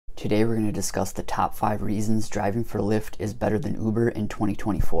Today we're going to discuss the top 5 reasons driving for Lyft is better than Uber in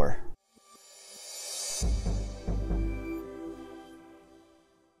 2024.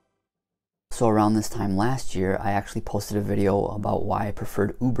 So around this time last year, I actually posted a video about why I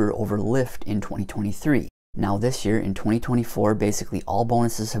preferred Uber over Lyft in 2023. Now this year, in 2024, basically all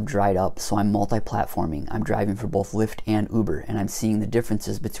bonuses have dried up, so I'm multi-platforming. I'm driving for both Lyft and Uber, and I'm seeing the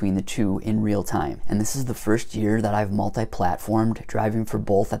differences between the two in real time. And this is the first year that I've multi-platformed, driving for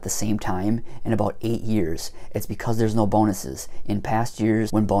both at the same time in about 8 years. It's because there's no bonuses. In past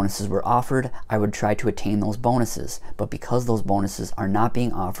years, when bonuses were offered, I would try to attain those bonuses. But because those bonuses are not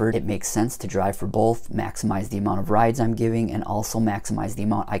being offered, it makes sense to drive for both, maximize the amount of rides I'm giving, and also maximize the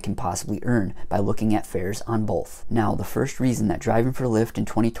amount I can possibly earn by looking at fares on both. Now, the first reason that driving for Lyft in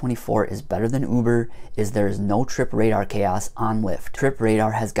 2024 is better than Uber is there is no trip radar chaos on Lyft. Trip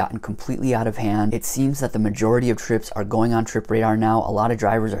radar has gotten completely out of hand. It seems that the majority of trips are going on trip radar now. A lot of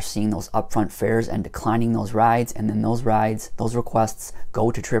drivers are seeing those upfront fares and declining those rides, and then those rides, those requests go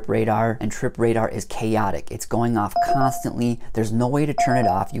to trip radar, and trip radar is chaotic. It's going off constantly. There's no way to turn it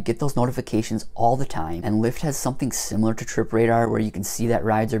off. You get those notifications all the time, and Lyft has something similar to trip radar where you can see that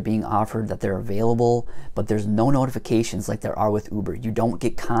rides are being offered, that they're available, but there's no notifications like there are with Uber. You don't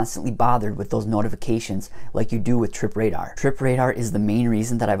get constantly bothered with those notifications like you do with Trip Radar. Trip Radar is the main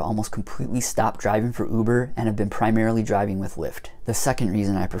reason that I've almost completely stopped driving for Uber and have been primarily driving with Lyft. The second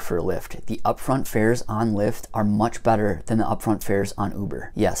reason I prefer Lyft, the upfront fares on Lyft are much better than the upfront fares on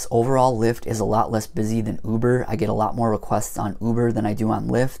Uber. Yes, overall Lyft is a lot less busy than Uber. I get a lot more requests on Uber than I do on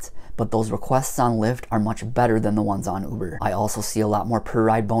Lyft, but those requests on Lyft are much better than the ones on Uber. I also see a lot more per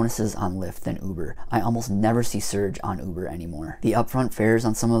ride bonuses on Lyft than Uber. I almost never see surge on Uber anymore. The upfront fares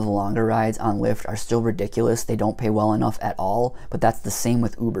on some of the longer rides on Lyft are still ridiculous. They don't pay well enough at all, but that's the same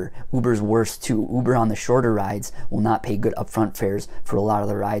with Uber. Uber's worse too. Uber on the shorter rides will not pay good upfront fares for a lot of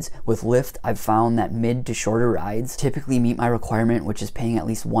the rides. With Lyft, I've found that mid to shorter rides typically meet my requirement, which is paying at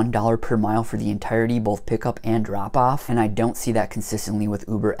least $1 per mile for the entirety, both pickup and drop off, and I don't see that consistently with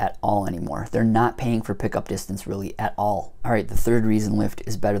Uber at all anymore. They're not paying for pickup distance really at all. Alright, the third reason Lyft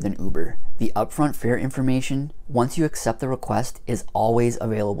is better than Uber. The upfront fare information, once you accept the request, is always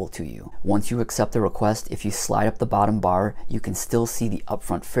available to you. Once you accept the request, if you slide up the bottom bar, you can still see the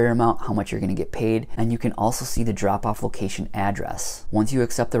upfront fare amount, how much you're going to get paid, and you can also see the drop-off location address. Once you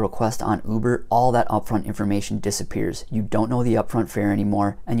accept the request on Uber, all that upfront information disappears. You don't know the upfront fare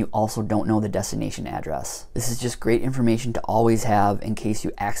anymore, and you also don't know the destination address. This is just great information to always have in case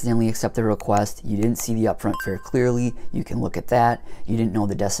you accidentally accept the request, you didn't see the upfront fare clearly, you can look at that. You didn't know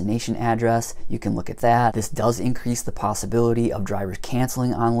the destination address, you can look at that. This does increase the possibility of drivers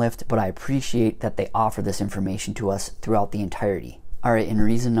canceling on Lyft, but I appreciate that they offer this information to us throughout the entirety. Alright, and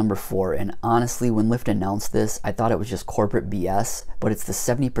reason number 4, and honestly when Lyft announced this, I thought it was just corporate BS, but it's the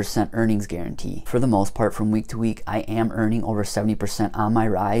 70% earnings guarantee. For the most part, from week to week, I am earning over 70% on my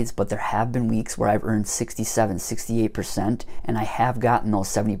rides, but there have been weeks where I've earned 67, 68%, and I have gotten those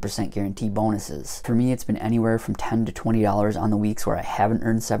 70% guarantee bonuses. For me, it's been anywhere from $10 to $20 on the weeks where I haven't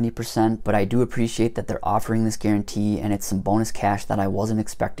earned 70%, but I do appreciate that they're offering this guarantee, and it's some bonus cash that I wasn't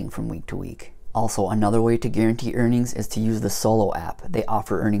expecting from week to week. Also, another way to guarantee earnings is to use the Solo app. They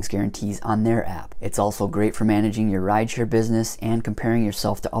offer earnings guarantees on their app. It's also great for managing your rideshare business and comparing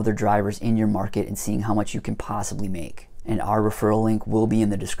yourself to other drivers in your market and seeing how much you can possibly make. And our referral link will be in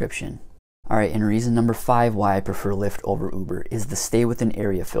the description. Alright, and reason number 5 why I prefer Lyft over Uber is the stay within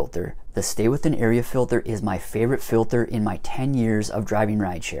area filter. The stay within area filter is my favorite filter in my 10 years of driving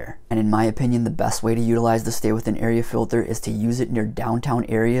rideshare. And in my opinion, the best way to utilize the stay within area filter is to use it near downtown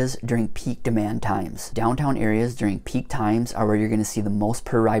areas during peak demand times. Downtown areas during peak times are where you're going to see the most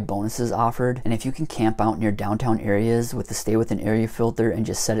per ride bonuses offered. And if you can camp out near downtown areas with the stay within area filter and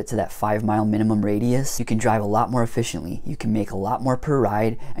just set it to that 5-mile minimum radius, you can drive a lot more efficiently. You can make a lot more per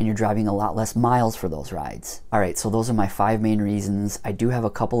ride, and you're driving a lot less miles for those rides. Alright, so those are my 5 main reasons. I do have a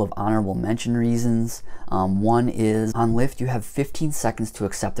couple of honorable mention reasons. One is on Lyft you have 15 seconds to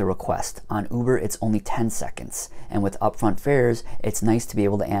accept a request. On Uber it's only 10 seconds. And with upfront fares, it's nice to be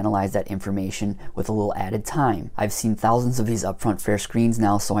able to analyze that information with a little added time. I've seen thousands of these upfront fare screens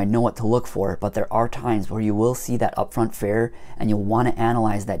now, so I know what to look for, but there are times where you will see that upfront fare and you'll want to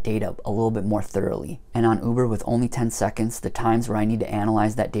analyze that data a little bit more thoroughly. And on Uber with only 10 seconds, the times where I need to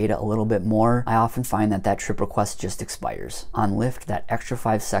analyze that data a little bit more, I often find that that trip request just expires. On Lyft, that extra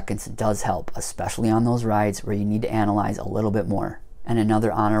 5 seconds does help, especially on those rides where you need to analyze a little bit more. And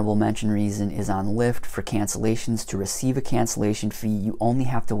another honorable mention reason is on Lyft. For cancellations, to receive a cancellation fee, you only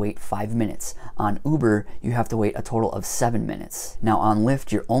have to wait 5 minutes. On Uber, you have to wait a total of 7 minutes. Now on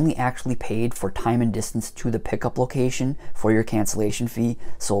Lyft, you're only actually paid for time and distance to the pickup location for your cancellation fee.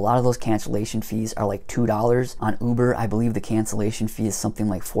 So a lot of those cancellation fees are like $2. On Uber, I believe the cancellation fee is something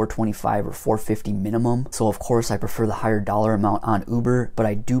like $4.25 or $4.50 minimum. So of course, I prefer the higher dollar amount on Uber, but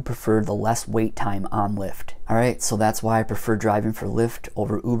I do prefer the less wait time on Lyft. Alright, so that's why I prefer driving for Lyft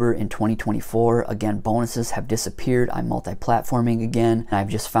over Uber in 2024. Again, bonuses have disappeared. I'm multi-platforming again. And I've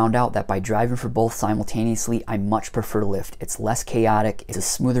just found out that by driving for both simultaneously, I much prefer Lyft. It's less chaotic, it's a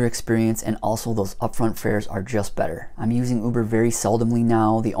smoother experience, and also those upfront fares are just better. I'm using Uber very seldomly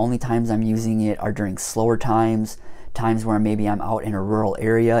now. The only times I'm using it are during slower times where maybe I'm out in a rural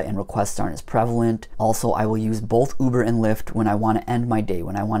area and requests aren't as prevalent. Also, I will use both Uber and Lyft when I want to end my day,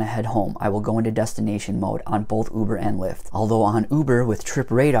 when I want to head home. I will go into destination mode on both Uber and Lyft. Although on Uber with Trip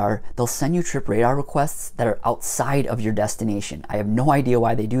Radar, they'll send you Trip Radar requests that are outside of your destination. I have no idea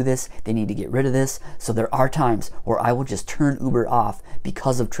why they do this. They need to get rid of this. So there are times where I will just turn Uber off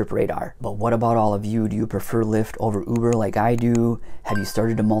because of Trip Radar. But what about all of you? Do you prefer Lyft over Uber like I do? Have you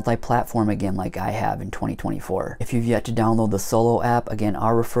started to multi-platform again like I have in 2024? If you've yet to download the Solo app, again,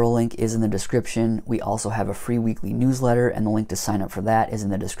 our referral link is in the description. We also have a free weekly newsletter, and the link to sign up for that is in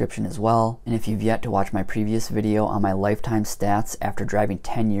the description as well. And if you've yet to watch my previous video on my lifetime stats after driving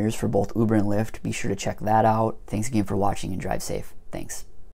 10 years for both Uber and Lyft, be sure to check that out. Thanks again for watching and drive safe. Thanks.